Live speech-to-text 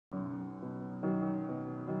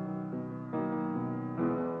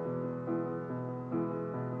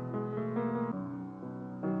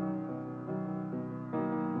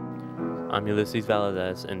I'm Ulises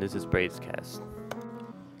Valadez, and this is Cast.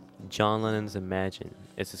 John Lennon's Imagine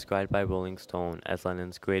is described by Rolling Stone as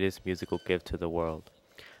Lennon's greatest musical gift to the world.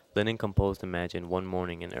 Lennon composed Imagine one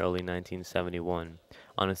morning in early 1971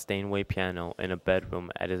 on a Steinway piano in a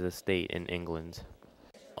bedroom at his estate in England.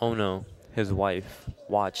 Ono, his wife,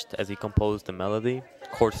 watched as he composed the melody,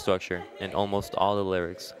 chord structure, and almost all the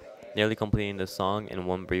lyrics, nearly completing the song in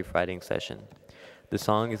one brief writing session. The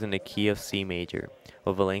song is in the key of C major,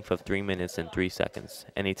 with a length of 3 minutes and 3 seconds,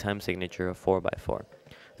 and a time signature of 4/4.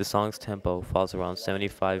 The song's tempo falls around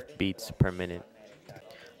 75 beats per minute.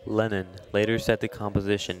 Lennon later said the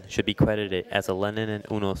composition should be credited as a Lennon and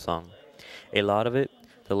Uno song. A lot of it,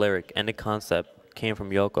 the lyric and the concept, came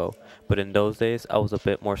from Yoko, but in those days I was a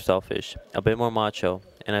bit more selfish, a bit more macho,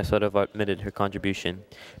 and I sort of admitted her contribution,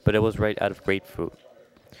 but it was right out of grapefruit.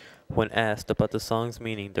 When asked about the song's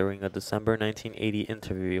meaning during a December 1980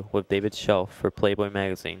 interview with David Shelf for Playboy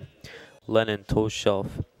magazine, Lennon told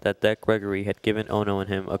Shelf that Gregory had given Ono and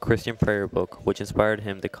him a Christian prayer book which inspired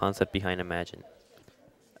him the concept behind Imagine.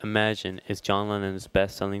 Imagine is John Lennon's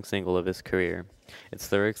best-selling single of his career. Its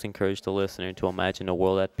lyrics encourage the listener to imagine a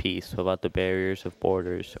world at peace without the barriers of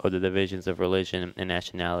borders or the divisions of religion and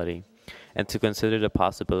nationality, and to consider the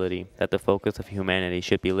possibility that the focus of humanity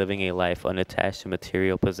should be living a life unattached to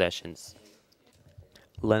material possessions.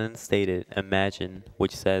 Lenin stated, "Imagine,"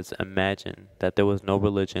 which says, "Imagine that there was no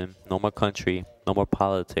religion, no more country, no more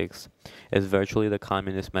politics," is virtually the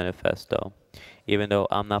Communist Manifesto, even though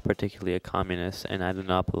I'm not particularly a communist and I do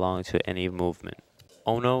not belong to any movement.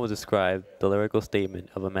 Ono described the lyrical statement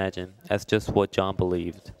of Imagine as just what John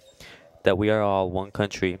believed, that we are all one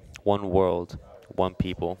country, one world, one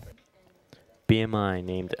people. BMI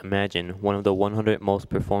named Imagine one of the 100 most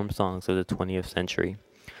performed songs of the 20th century.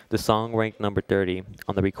 The song ranked number 30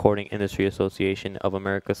 on the Recording Industry Association of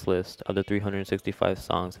America's list of the 365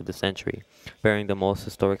 songs of the century, bearing the most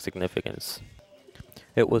historic significance.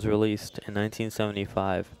 It was released in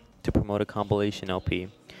 1975 to promote a compilation LP,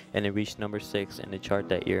 and it reached number 6 in the chart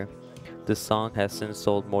that year. The song has since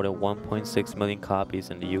sold more than 1.6 million copies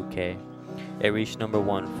in the UK. It reached number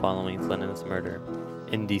 1 following Lennon's murder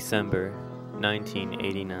in December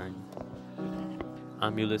 1989.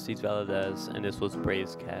 I'm Ulises Valadez, and this was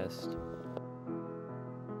Cast.